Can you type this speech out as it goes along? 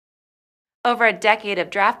Over a decade of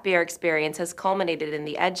draft beer experience has culminated in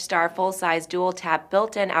the EdgeStar full-size dual-tap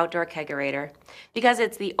built-in outdoor kegerator. Because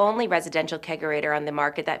it's the only residential kegerator on the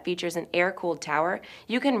market that features an air-cooled tower,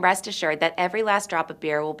 you can rest assured that every last drop of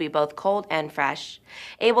beer will be both cold and fresh.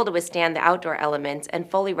 Able to withstand the outdoor elements and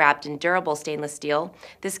fully wrapped in durable stainless steel,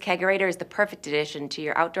 this kegerator is the perfect addition to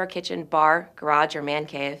your outdoor kitchen, bar, garage, or man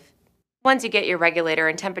cave. Once you get your regulator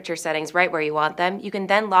and temperature settings right where you want them, you can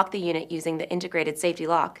then lock the unit using the integrated safety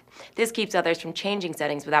lock. This keeps others from changing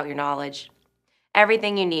settings without your knowledge.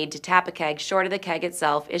 Everything you need to tap a keg short of the keg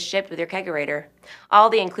itself is shipped with your kegerator. All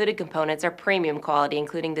the included components are premium quality,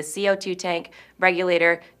 including the CO2 tank,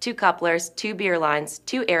 regulator, 2 couplers, 2 beer lines,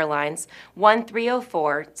 2 air lines, 1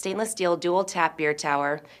 304 stainless steel dual tap beer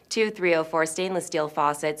tower, 2 304 stainless steel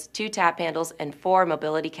faucets, 2 tap handles, and 4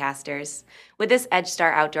 mobility casters. With this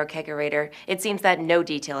EdgeStar outdoor kegerator, it seems that no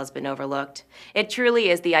detail has been overlooked. It truly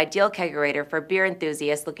is the ideal kegerator for beer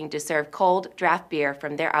enthusiasts looking to serve cold, draft beer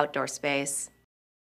from their outdoor space.